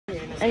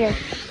Okay.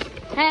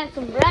 Have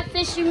some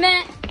breakfast, you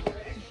met.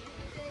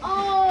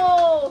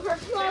 Oh, her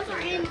clothes are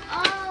in.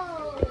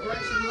 Oh.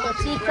 The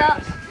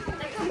teacup.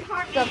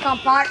 The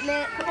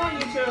compartment. Come on,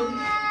 you two.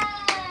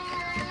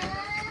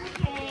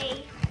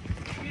 Okay.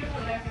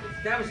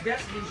 That was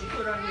Destiny's. You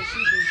put on your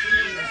sheet.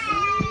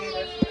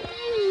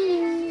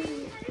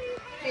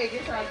 Hey,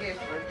 get your gift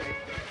birthday.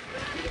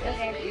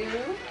 Okay. You?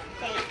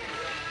 Thanks.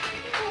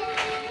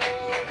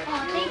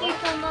 Oh, thank you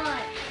so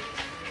much.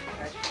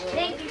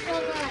 Thank you so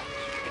much.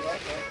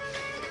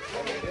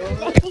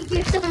 Thank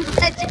you so much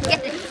for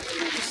getting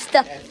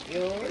stuff.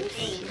 Yours.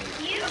 Thank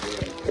you.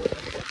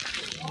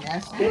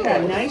 That's They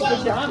got nice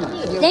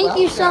pajamas. Thank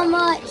you so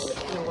much.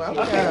 You're welcome.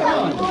 Okay,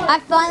 come on. I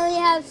finally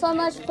have so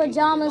much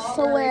pajamas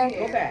to wear.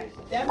 Go back.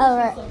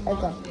 Alright,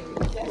 okay.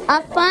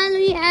 I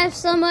finally have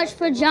so much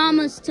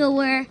pajamas to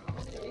wear.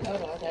 Hold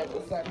on, I got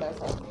this side by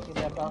side. Get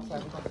that box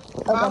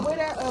out. Mom, where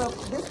that,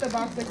 this the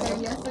box that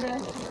came yesterday?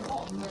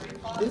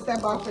 This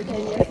that box that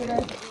came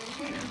yesterday?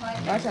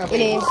 Watch out. It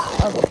is.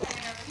 Okay.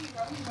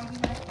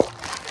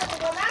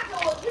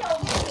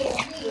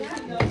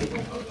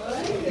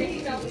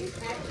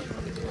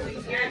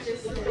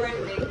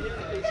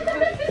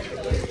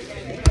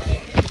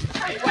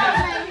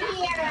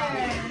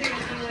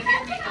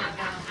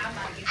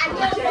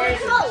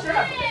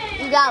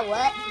 You got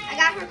what? I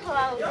got her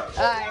clothes.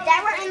 Alright. They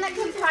were in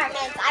the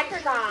compartments. I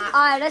forgot.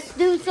 Alright, let's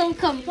do some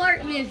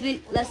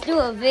compartment. Let's do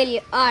a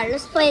video. Alright,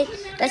 let's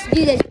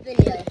do this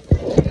video.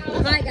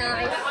 Hi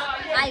guys.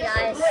 Hi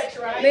guys.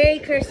 Merry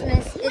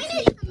Christmas.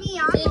 It's me.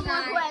 I'm Say the one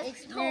who hi. has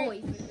It's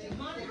toys.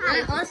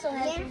 I also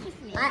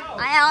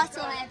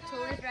have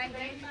toys right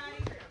here.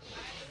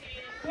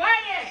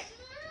 Quiet.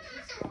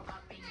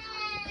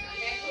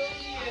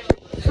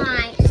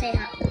 Hi. Say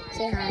hi.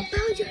 Say hi.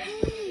 Found your head.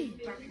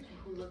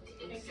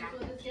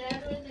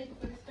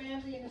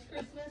 Family and it's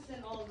Christmas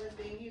and all of us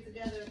being here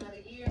together about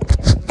a year.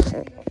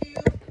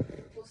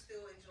 We'll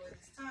still enjoy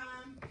this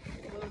time.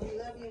 We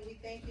love you and we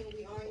thank you and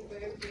we honor you for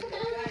everything you've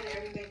done and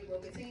everything you will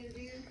continue to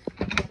do.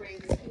 We pray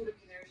this food to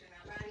be nourished in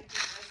our body.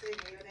 Bless it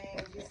in your name.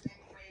 In Jesus' name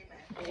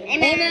we pray.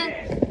 Amen. Amen.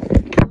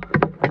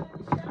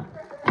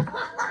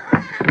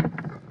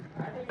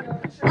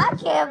 I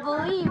can't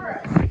believe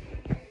it.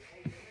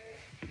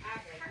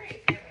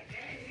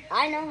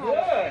 I know how.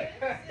 Good.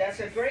 That's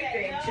a great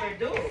thing to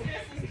do.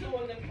 Come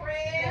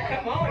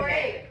on.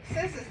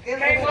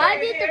 If I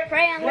did the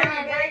prayer, I'm gonna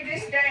have. Write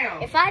this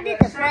down. If I did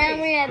the prayer, I'm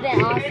gonna have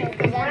been awesome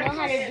because I know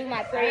how to do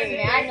my prayers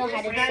and I know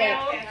how to say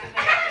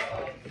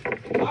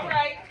it. All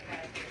right.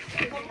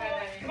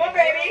 Come on,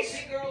 babies.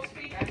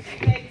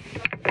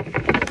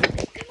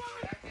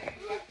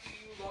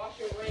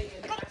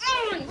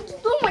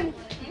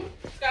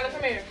 Skylar,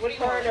 come here. What do you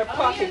Turn their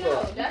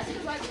pocketbook. That's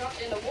because I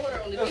dropped in the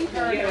water on the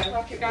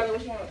beach. Skylar,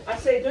 which one? I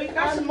say, do you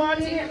got some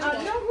money? No,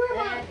 where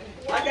am I?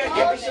 I gotta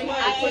give you some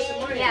money. Put some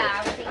money in.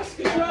 Yeah,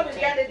 You always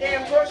got the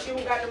damn purse. You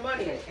don't got the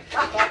money in it.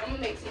 I'm gonna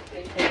make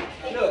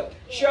some. Look,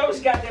 she always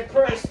got that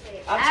purse.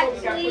 I told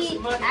you got to put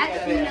some money in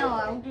Actually, there. no.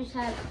 I'll just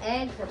have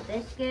eggs, a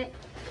biscuit.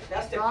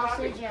 That's the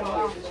sausage pocket and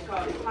card. It's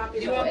called the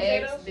pocket You want card.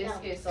 eggs,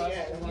 biscuits, sausage.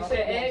 You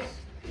said eggs?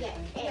 Yeah.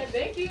 Okay,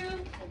 thank you.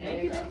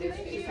 Thank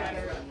you.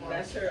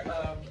 That's her,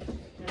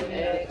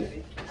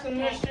 Some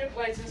more strip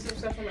lights and some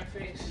stuff on my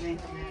face.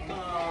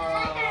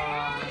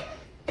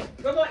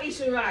 we're gonna eat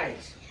some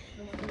rice.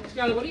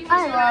 Skylar, what do you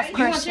I love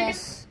You want chicken?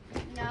 Christmas.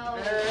 No.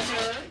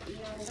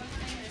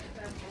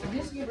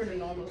 Just give her the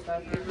normal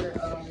stuff. Give her,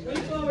 What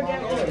you doing with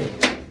that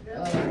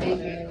oil?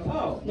 bacon.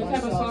 Oh, What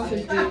type of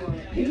sausage do you want?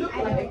 he look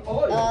like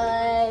oil.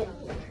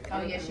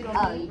 Oh, yeah, she don't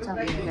Oh, you told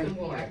me.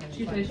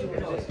 She said she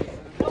wants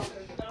this.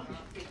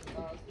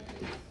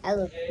 I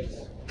look.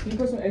 Can you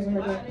put some eggs on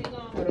her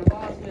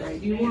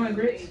plate? You want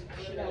grits?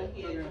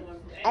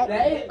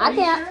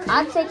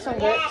 I'll take some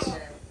grits.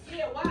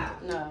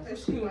 No.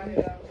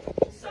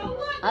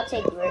 I'll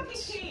take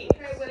grits.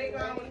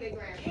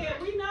 Yeah,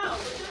 we know.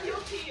 But your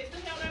kids, the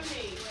hell I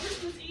mean.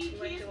 Christmas Eve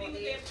kids be with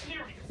their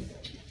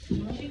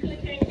parents. She could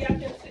have came and got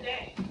them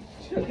today.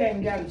 She came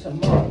and got it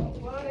tomorrow.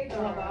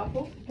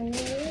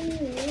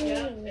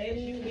 Yeah, as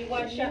you be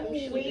watch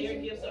shopping sweet.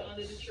 Their gifts are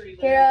under the tree.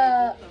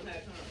 Here,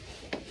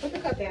 Put the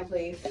cup down,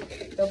 please.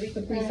 There'll be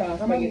Capri Sun. I'm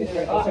gonna get it.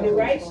 The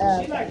rice,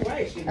 she like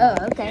rice. You know.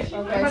 oh, okay.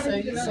 Okay, so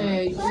you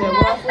said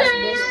waffles,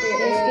 biscuit,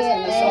 eggs,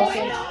 and the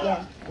sausage.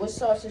 Yeah. What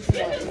sausage you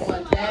want? You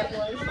want that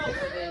one or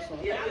this one?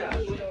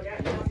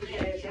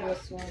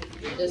 This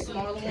one. The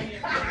smaller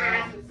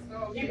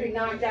one? You be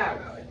knocked out.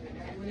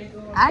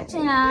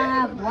 Actually, I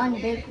have one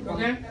big one.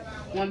 Okay.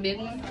 One big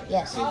one?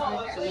 Yes. So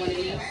one of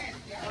these?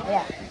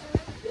 Yeah.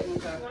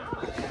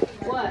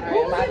 All right,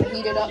 I'm about to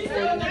heat it up for you.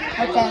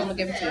 Okay. I'm gonna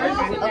give it to you.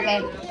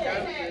 Okay.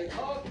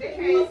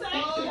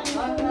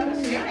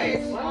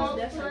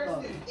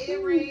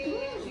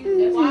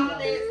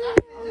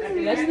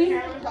 Leslie?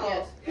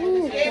 Yes.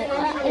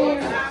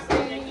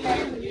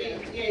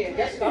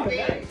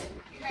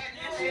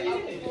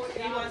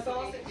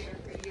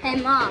 Hey,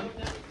 Mom.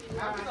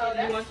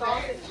 You want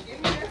sausage?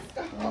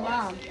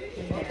 Mom.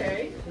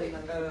 Okay.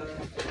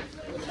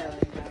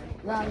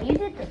 Mom, you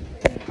did the.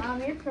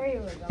 Mom, your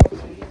prayer was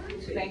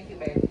Thank you,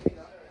 baby.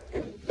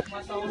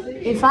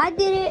 If I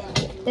did it,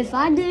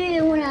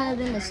 it wouldn't have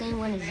been the same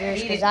one as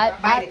yours. Cause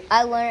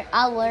I learned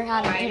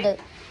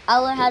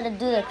how to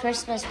do the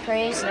Christmas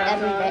praise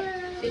every day.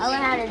 I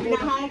learned how to do.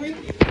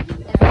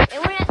 It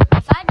wouldn't.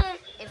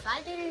 If I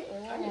did it,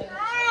 wouldn't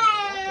have.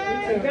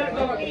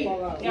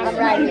 I'm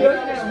right here.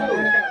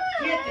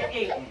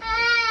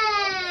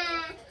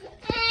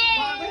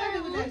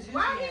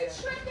 Why are you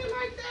shrinking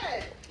like that?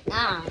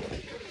 Nah.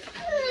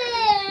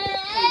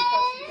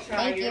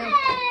 Thank you.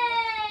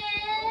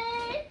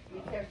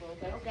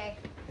 Okay.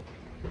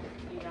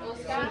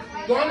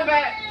 Go in the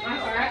back. I'm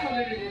sorry, I told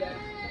her to do that.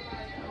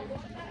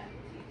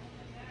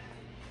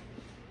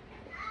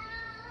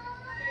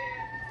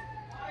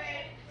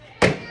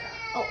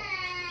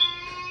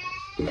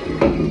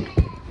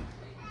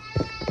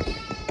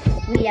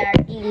 We are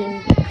eating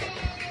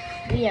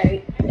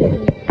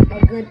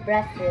a good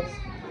breakfast.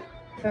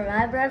 For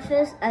my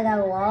breakfast, I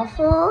got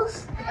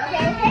waffles, I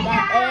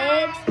got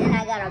eggs, and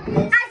I got a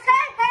biscuit.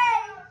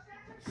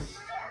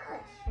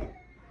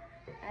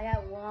 I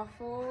got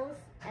waffles,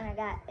 and I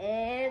got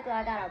eggs,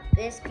 I got a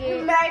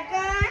biscuit. I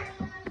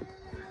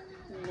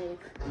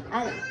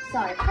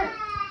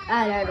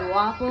got a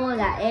waffle, I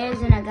got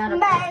eggs, and I got a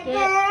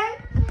biscuit.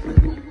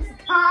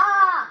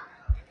 Stop!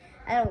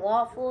 I got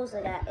waffles,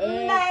 I got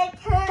eggs.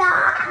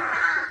 Stop!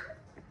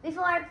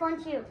 Before I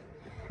punch you.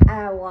 I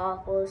got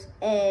waffles,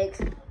 eggs,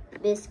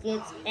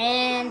 biscuits,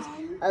 and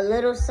a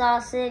little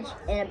sausage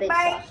and a big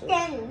sausage.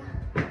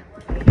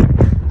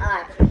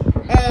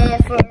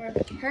 And for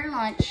her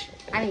lunch,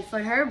 for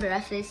her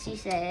breakfast, she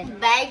said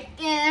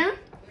bacon.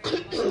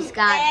 She's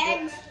got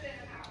eggs.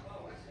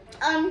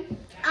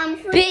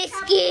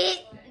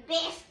 Biscuit,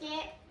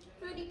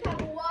 Fruity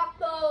pebble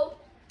waffle,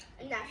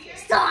 and that's it.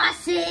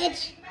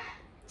 sausage.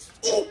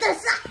 Eat the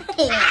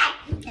sausage.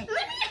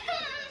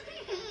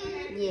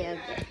 Yeah.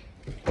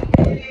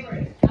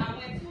 Okay.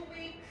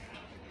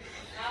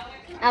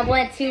 I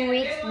went 2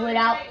 weeks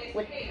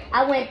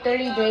I went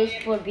 30 days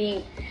for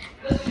being.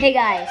 Hey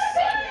guys,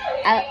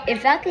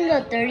 if I can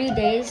go 30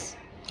 days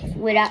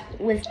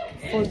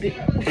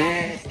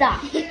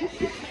stop.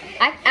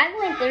 I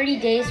went 30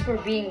 days for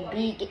being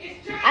vegan.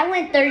 I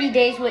went 30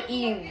 days with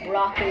eating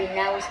broccoli, and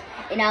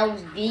I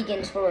was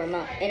vegan for a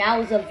month. And I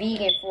was a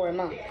vegan for a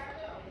month.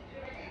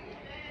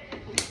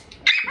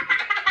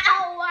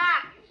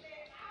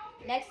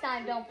 Next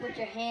time, don't put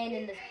your hand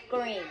in the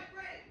screen.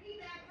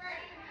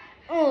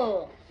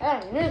 Oh,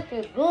 that looks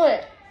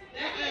good.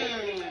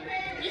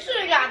 You should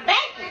have got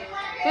bacon.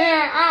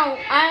 Yeah,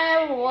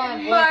 I don't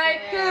want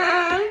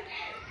bacon.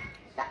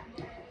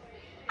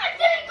 I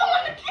didn't go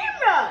on the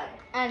camera.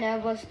 I know,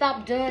 but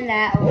stop doing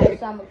that, or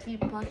else I'm gonna keep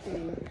punching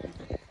you.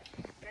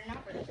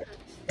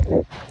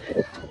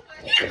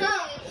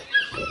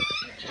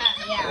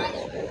 Yeah,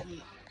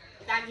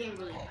 that didn't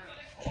really hurt.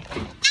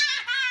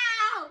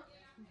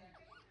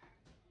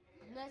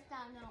 Next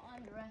time, don't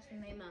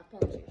underestimate my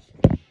punches.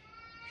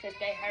 Because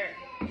they hurt.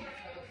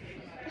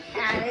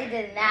 Nah, they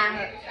did not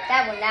hurt.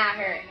 That would not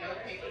hurt.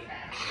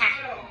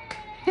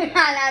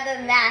 That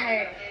does not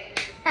hurt.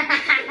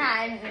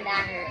 It does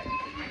not hurt.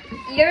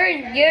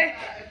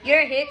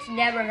 Your hits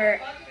never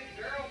hurt.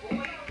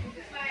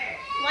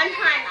 One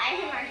time I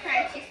hit my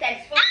friend, she said,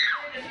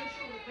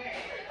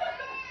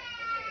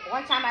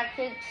 One time I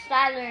kicked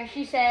Skylar and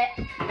she said,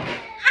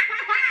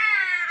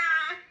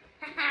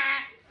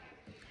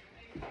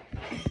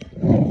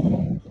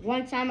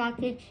 One time I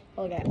kicked,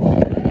 hold up.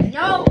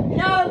 No,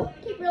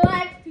 keep your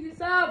legs to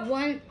yourself.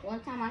 One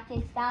time I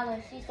kicked Skylar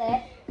and she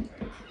said,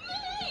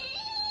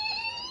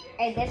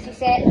 and then she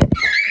said,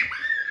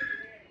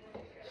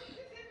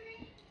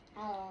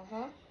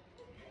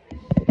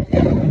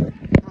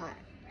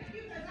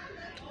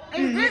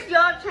 Is this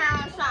your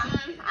channel or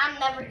something? I'm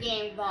never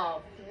getting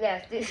involved.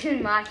 Yes, this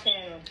is my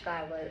channel,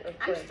 Skylar. Of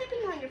I'm course.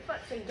 stepping on your foot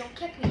so you don't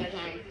kick me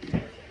again.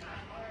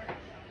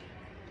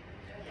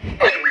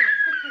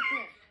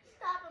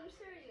 Stop, I'm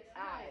serious.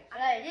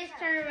 Alright, just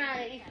turn around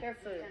and eat your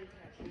food.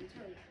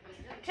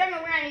 Turn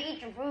around and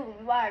eat your food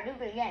before I do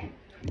it again.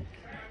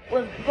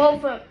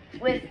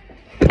 With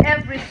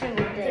every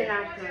single thing.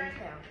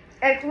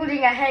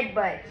 Including a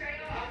headbutt.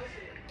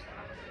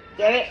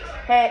 Get it?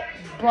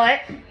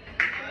 Headbutt.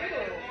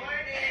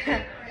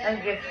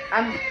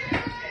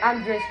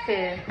 I'm just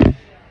kidding.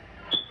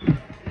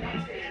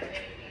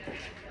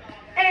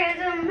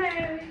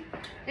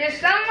 Did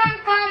someone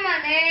call my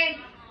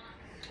name?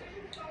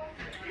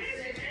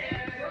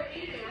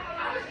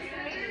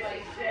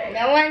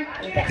 No one?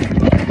 Okay.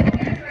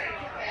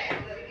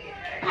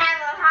 Have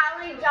a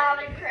holly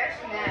jolly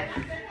Christmas.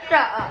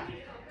 Shut up.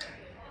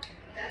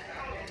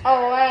 Oh,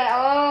 wait.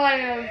 Oh, I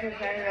know this is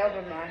turning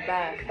over my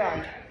back.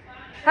 Sorry.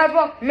 How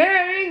about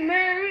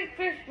Merry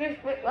Christmas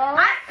with love?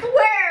 I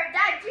swear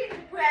that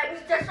gingerbread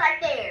was just right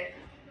there.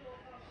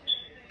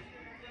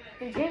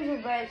 The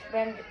gingerbread's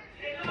been...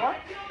 What?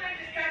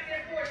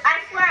 I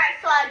swear I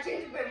saw a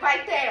gingerbread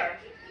right there.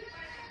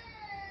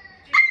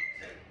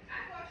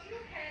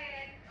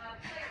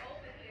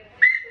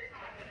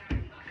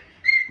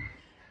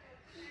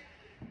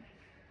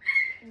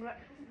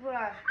 Bro,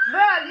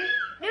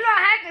 you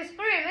don't have to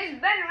scream.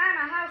 It's been around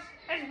my house.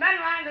 It's been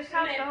around this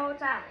house the whole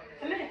time.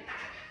 Come here.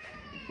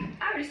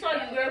 I already saw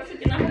you, girl.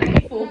 Freaking out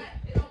her fool.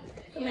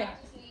 Come here.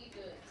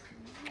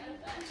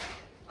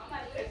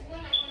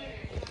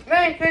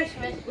 Merry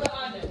Christmas.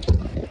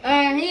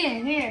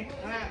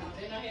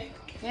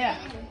 Here. Yeah.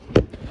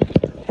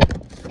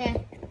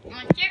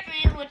 My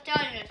Tiffany will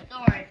tell you a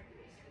story.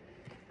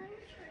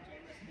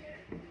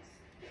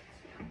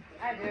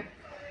 I do.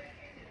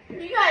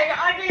 You guys,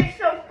 RJ is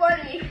so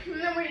funny.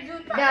 Remember to do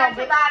because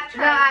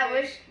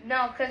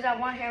I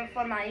want him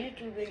for my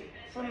YouTube,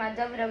 for my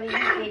WWE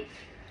page.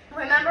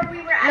 Remember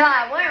we were at No,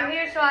 I want him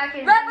here so I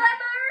can. No,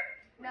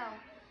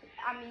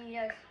 I mean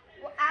yes.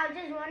 Well, I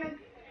just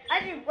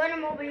want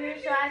him over here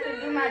so I can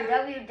do my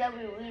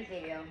WWE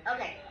video.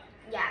 Okay.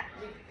 Yeah.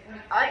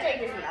 RJ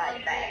doesn't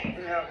like that.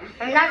 No.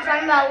 I'm not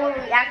talking about when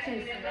we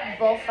actually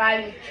both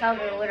fight each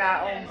other with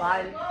our own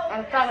body.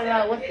 I'm talking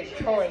about with the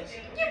toys.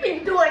 You've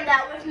been doing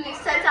that with me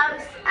since I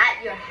was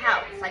at your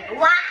house. Like,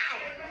 why?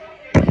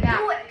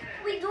 Yeah.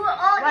 We do it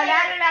all But day.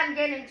 now that I'm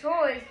getting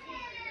toys,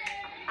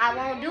 I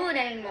won't do it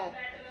anymore.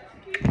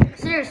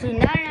 Seriously,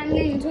 now that I'm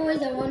getting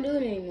toys, I won't do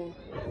it anymore.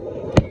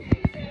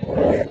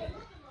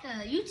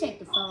 You take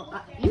the phone.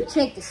 You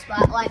take the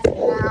spotlight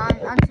for now.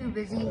 I'm too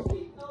busy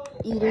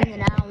eating,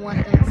 and I don't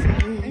want them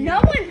to eat.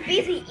 No one's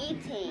busy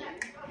eating.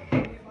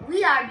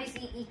 We are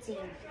busy eating.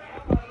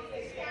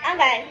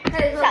 Okay.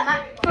 Hey,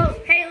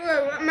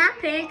 look, my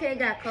pancake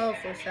got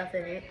colorful stuff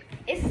in it.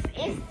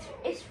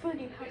 It's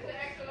fruity pebbles.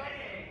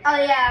 Oh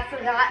yeah, I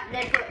forgot.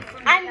 They put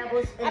fruity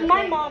pebbles in And the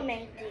my cake. mom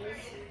made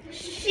these.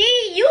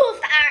 She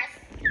used ours.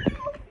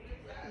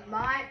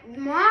 My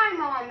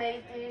mom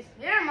made these.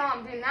 Your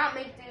mom did not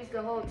make these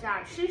the whole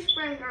time. She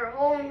spent her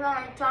whole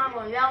entire time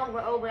on y'all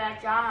were over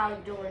at your house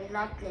doing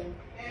nothing.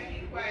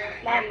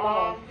 My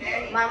mom.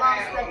 My mom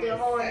spent the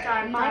whole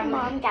entire time. My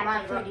mom got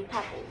my fruity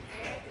pebbles.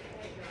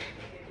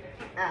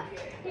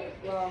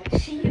 Well,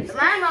 She used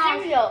my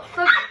mom cereal.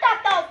 cooked. I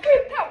thought that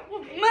fruity pebbles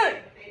was me.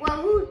 Well,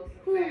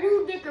 who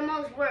did the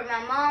most work?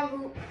 My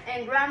mom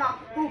and grandma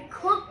who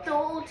cooked the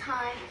whole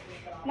time.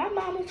 My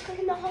mom was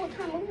cooking the whole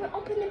time. We were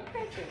opening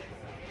presents.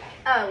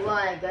 Oh, well,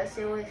 I guess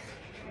it was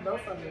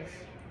both of us.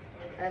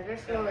 I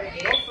guess it was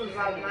both of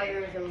our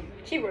mothers and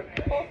She worked.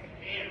 my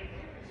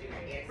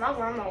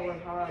grandma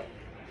was hard.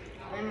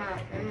 And my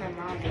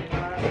mom was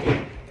hard.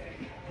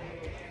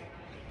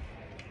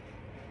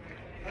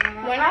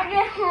 When I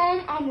get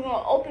home, I'm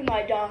gonna open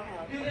my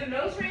dollhouse. Do the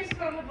nose rings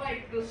come with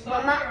like the When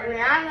stuff? I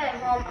get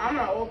home, I'm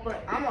gonna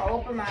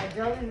open my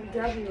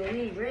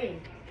WWE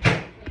ring.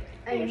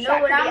 And you know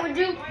what I'm gonna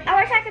do? I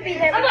wish I could be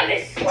there. I'm gonna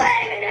be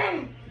slamming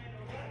them.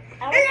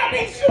 I And I'll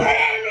be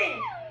slamming.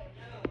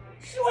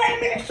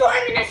 Slamming.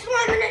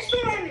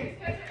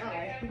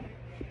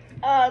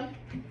 Alright.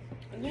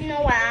 You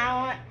know what I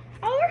want?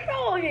 I wish I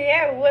was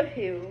there with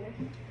you.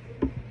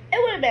 It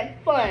would have been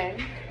fun.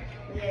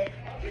 Yeah.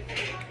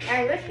 I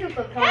wish you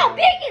could come. How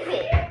big is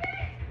it?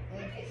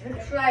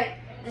 It's like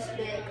this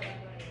big.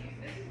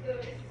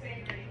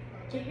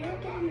 Did you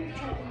get a new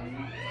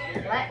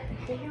chocolate? What?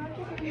 Did you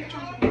get a new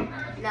chocolate?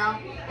 No.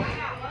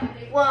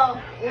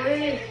 Well, I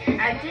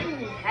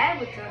didn't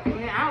have a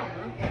chocolate. I don't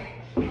know.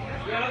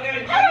 Y'all got a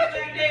juice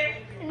down there?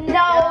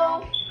 No.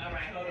 All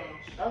right, hold on.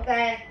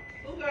 Okay.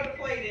 Who got a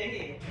plate in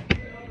here?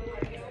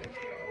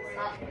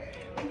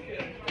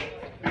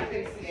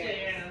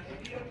 Yeah.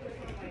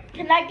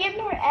 Can I get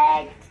more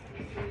eggs?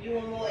 You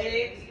want more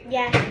eggs?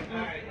 Yeah. All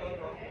right, hold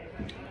on.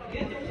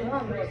 Get the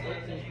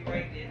since you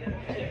right there.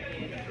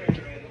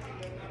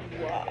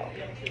 Wow.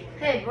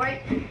 Hey,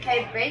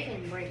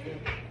 bacon breaking.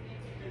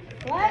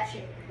 What?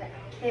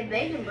 Hey,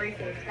 bacon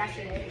breaking. That's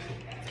your name.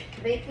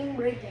 Bacon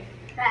breaking.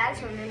 Her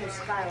actual name is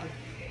Skylar.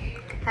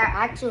 Her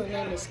actual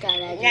name is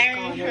Skylar. I just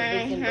call her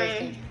bacon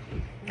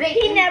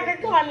breaking. He never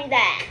called me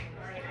that.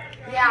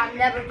 Yeah, I've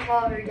never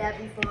called her that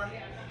before.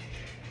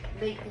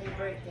 Bacon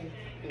breaking.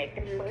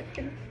 Bacon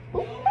breaking.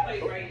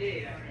 Plate right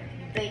there.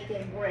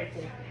 Bacon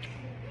breaking.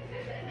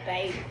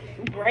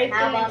 Breaking.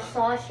 How about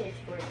sausage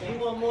You breaking?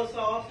 want more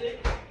sausage?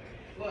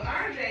 Well,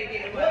 RJ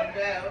didn't want to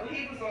go.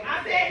 He was on the I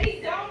said he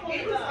don't want He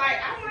to was go. like,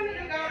 I wanted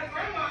to go to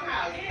grandma's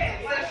house. Yeah.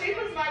 So she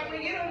was like,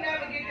 well, you don't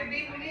never get to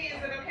be with me.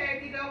 Is it okay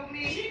if you go with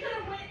me? She could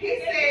have went He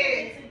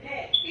said,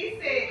 today.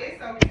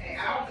 it's okay.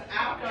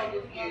 I'll go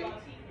with you.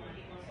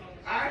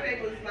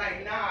 RJ was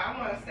like, nah, I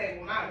want to stay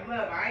with my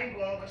mother. I ain't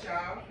going with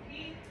y'all.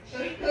 She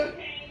came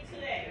today.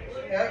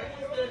 Yep. I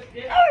wish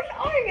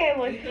RJ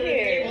was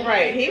here.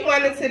 Right. He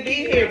wanted to be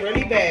here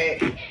really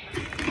bad.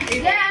 Yeah,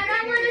 and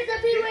I wanted to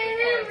be with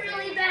him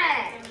really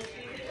bad.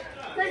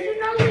 Cause you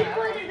know we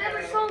played it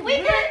ever so We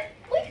good.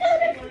 could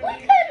have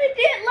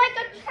did like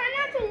a try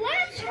not to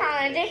laugh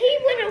challenge and he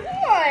would have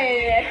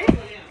won.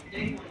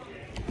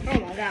 Oh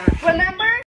my god. Remember?